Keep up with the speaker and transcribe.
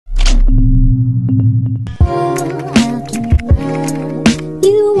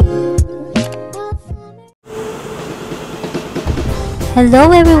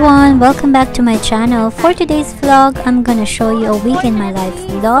Hello everyone, welcome back to my channel. For today's vlog, I'm gonna show you a week in my life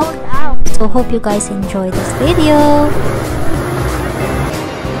vlog. So hope you guys enjoy this video.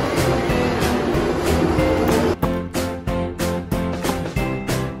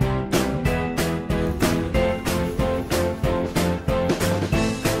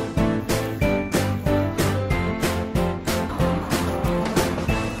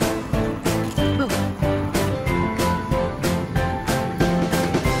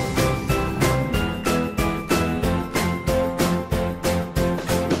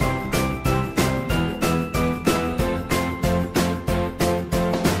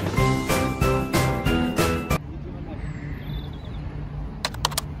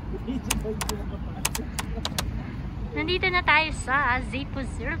 Nandito na tayo sa Zippos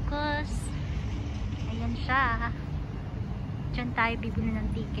Circus. Ayan siya. Diyan tayo bibili ng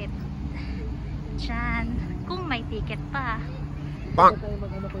ticket. Diyan. Kung may ticket pa. Hello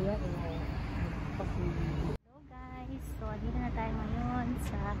guys. So, dito na tayo ngayon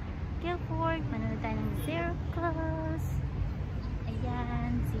sa Guildford. Manonood tayo ng circus.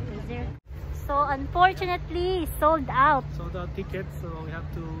 Ayan. Zippos Circus. So, unfortunately, sold out. Sold out tickets. So, we have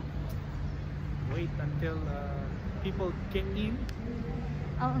to wait until people came in.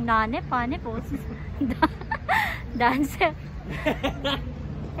 Oh, nane, pane po. Dancer.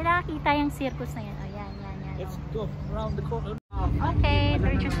 Kailangan kita yung circus na yan. Oh, yan. Let's go around the corner. Okay,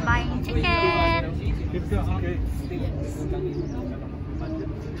 we're just buying ticket.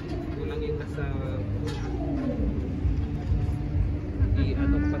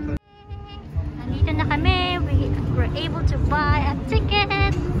 Nandito na kami. We were able to buy a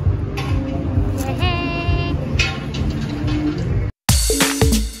ticket. Yay!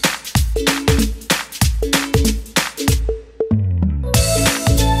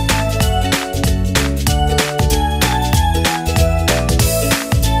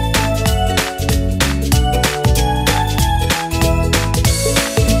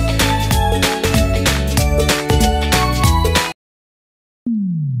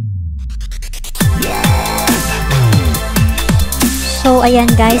 So, ayan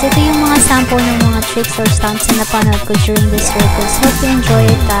guys, ito yung mga sample ng mga tricks or stunts na napanood ko during the circus. Hope you enjoy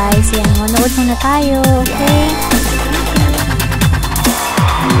it guys. Ayan, manood muna tayo, okay?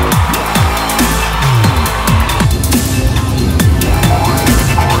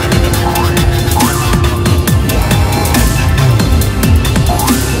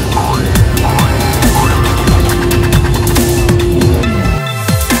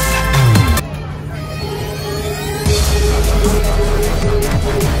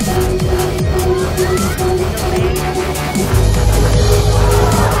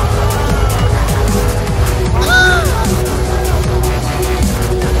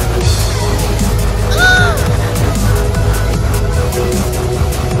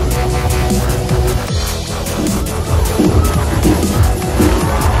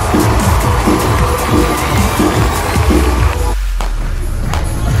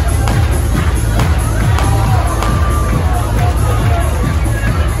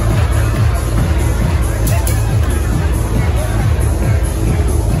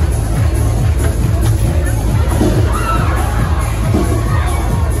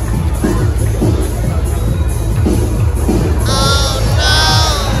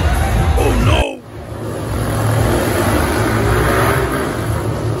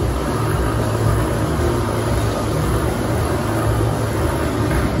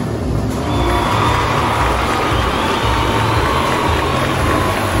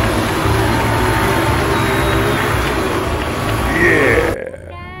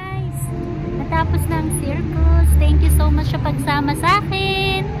 Sa pagsama sa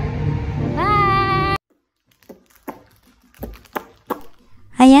akin. Bye!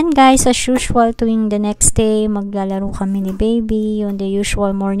 Ayan guys, as usual tuwing the next day, maglalaro kami ni baby. Yung the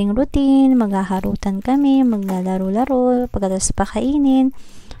usual morning routine, maghaharutan kami, maglalaro-laro, pagkatapos pakainin.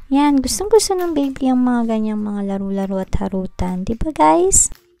 Yan, gustong-gusto ng baby ang mga ganyang mga laro-laro at harutan. Diba guys?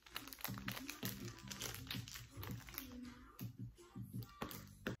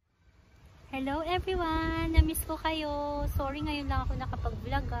 Hello everyone! Na-miss ko kayo. Sorry ngayon lang ako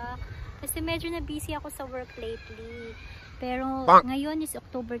nakapag-vlog kasi medyo na-busy ako sa work lately. Pero ngayon is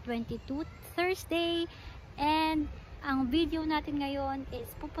October 22, Thursday. And ang video natin ngayon is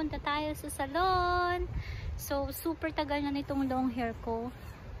pupunta tayo sa salon. So, super tagal na nitong long hair ko.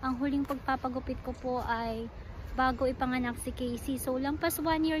 Ang huling pagpapagupit ko po ay bago ipanganak si Casey. So, lampas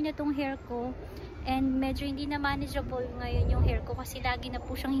 1 year na itong hair ko. And medyo hindi na manageable ngayon yung hair ko kasi lagi na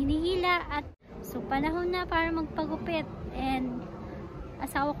po siyang hinihila. At so panahon na para magpagupit. And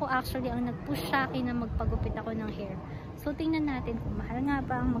asawa ko actually ang nag-push sa akin na magpagupit ako ng hair. So, tingnan natin kung mahal nga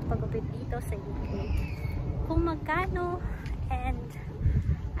ba ang magpagupit dito sa UK. Kung magkano. And,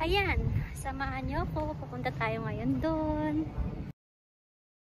 ayan. Samahan nyo ako. Pupunta tayo ngayon doon.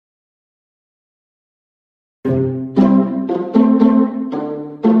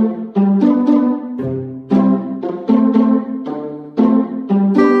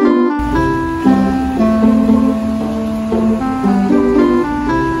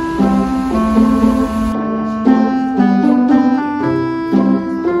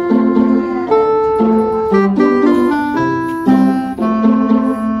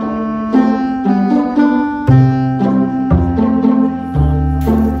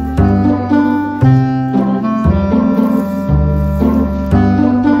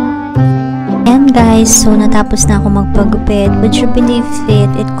 Guys, so natapos na ako magpagupit. Would you believe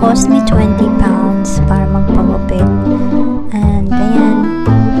it cost me 20 pounds para magpagupit. And ayan,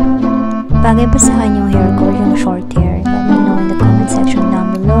 bagay ba sa akin yung hair ko, yung short hair? Let me know in the comment section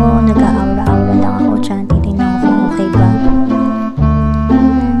down below. Nag-aura-aura lang ako dyan, titignan ko kung okay ba.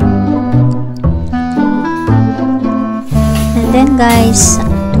 And then guys,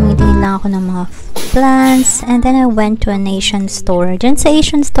 tumitingin lang ako ng mga plants, and then I went to an Asian store. Diyan sa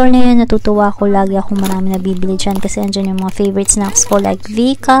Asian store na yun, natutuwa ako. Lagi akong marami nabibili dyan kasi andyan yung mga favorite snacks ko like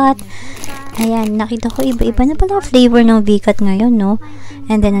V-Cut. Ayan, nakita ko iba-iba na pala flavor ng V-Cut ngayon, no?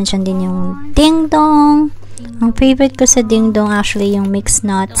 And then andyan din yung Ding Dong. Ang favorite ko sa Ding Dong actually yung mixed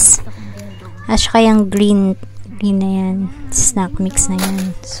nuts. At saka yung green na yan. Snack mix na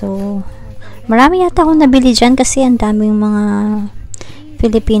yan. So, marami yata akong nabili dyan kasi ang dami yung mga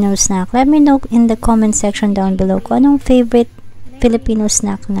Filipino snack. Let me know in the comment section down below kung anong favorite Filipino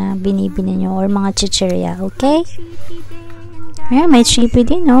snack na binibili nyo or mga chichirya, okay? Ayan, may chippy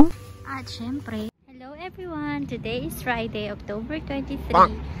din, no? At syempre, hello everyone! Today is Friday, October 23.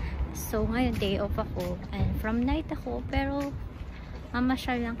 So, ngayon day off ako. And from night ako, pero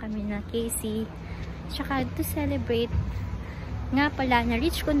mamasyal lang kami na Casey. Tsaka to celebrate, nga pala,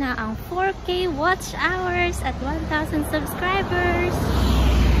 na-reach ko na ang 4K watch hours at 1,000 subscribers.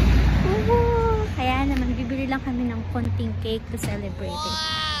 Woohoo! Kaya naman, bibili lang kami ng konting cake to celebrate it.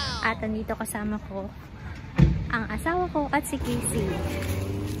 At andito kasama ko ang asawa ko at si Casey.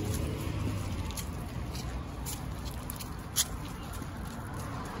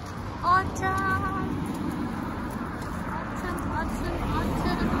 Autumn!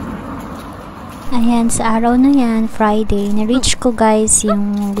 Ayan, sa araw na yan, Friday, na-reach ko guys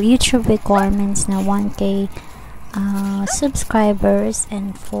yung YouTube requirements na 1K subscribers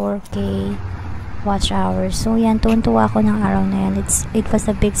and 4K watch hours. So yan, tuwan-tuwa ako ng araw na yan. It was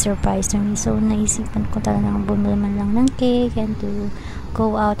a big surprise to me. So naisipan ko talagang bumili man lang ng cake and to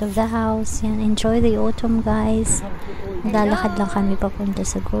go out of the house. Yan, enjoy the autumn guys. Naglalakad lang kami papunta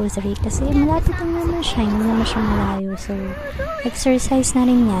sa grocery kasi malapit lang naman siya, hindi naman siya malayo. So exercise na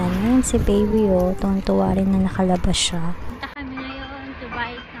rin yan. Ngayon si baby tuwan-tuwa rin na nakalabas siya. Punta kami ngayon to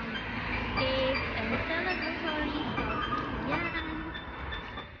buy some cake and celebratory. Yan.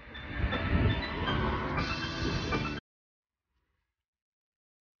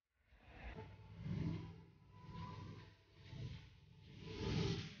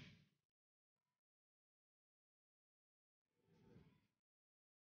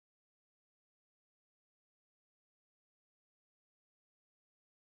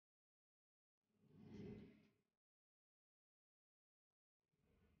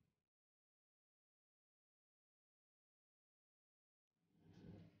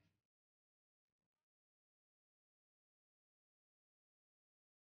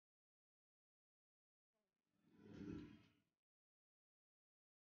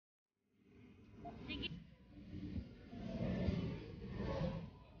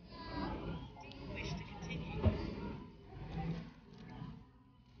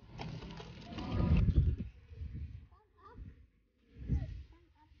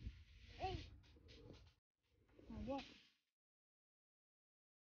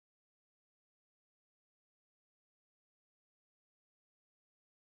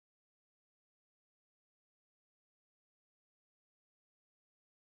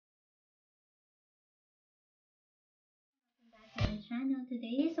 Channel.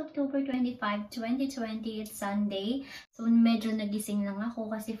 Today is October 25, 2020. It's Sunday. So, medyo nagising lang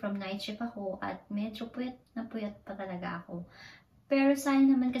ako kasi from night shift ako at medyo puyat pa talaga ako. Pero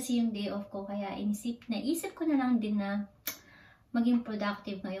sayang naman kasi yung day off ko kaya naisip ko na lang din na maging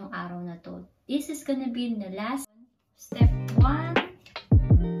productive ngayong araw na to. This is gonna be the last step 1,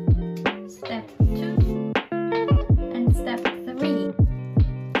 step 2, and step 3.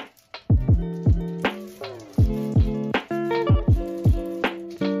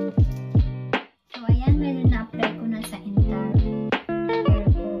 So, ayan, meron na-apply ko na sa inyo.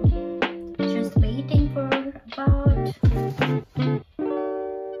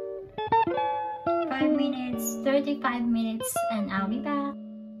 35 minutes and I'll be back.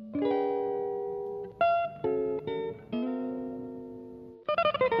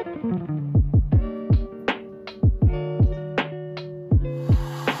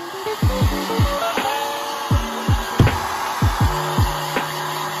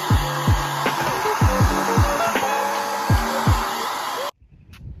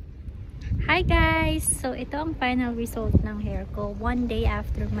 Hi guys! So ito ang final result ng hair ko. One day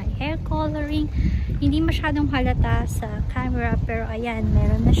after my hair coloring. Hindi masyadong halata sa camera pero ayan,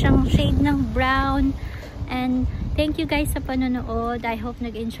 meron na siyang shade ng brown. And thank you guys sa panonood. I hope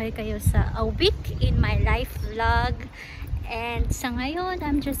nag-enjoy kayo sa a week in my life vlog. And sa ngayon,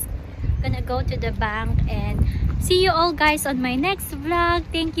 I'm just gonna go to the bank and see you all guys on my next vlog.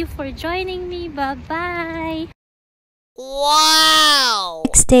 Thank you for joining me. Bye-bye! Wow!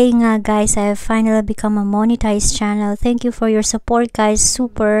 Next day nga guys, I have finally become a monetized channel. Thank you for your support guys.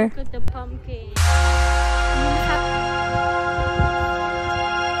 Super! Look at the pumpkin.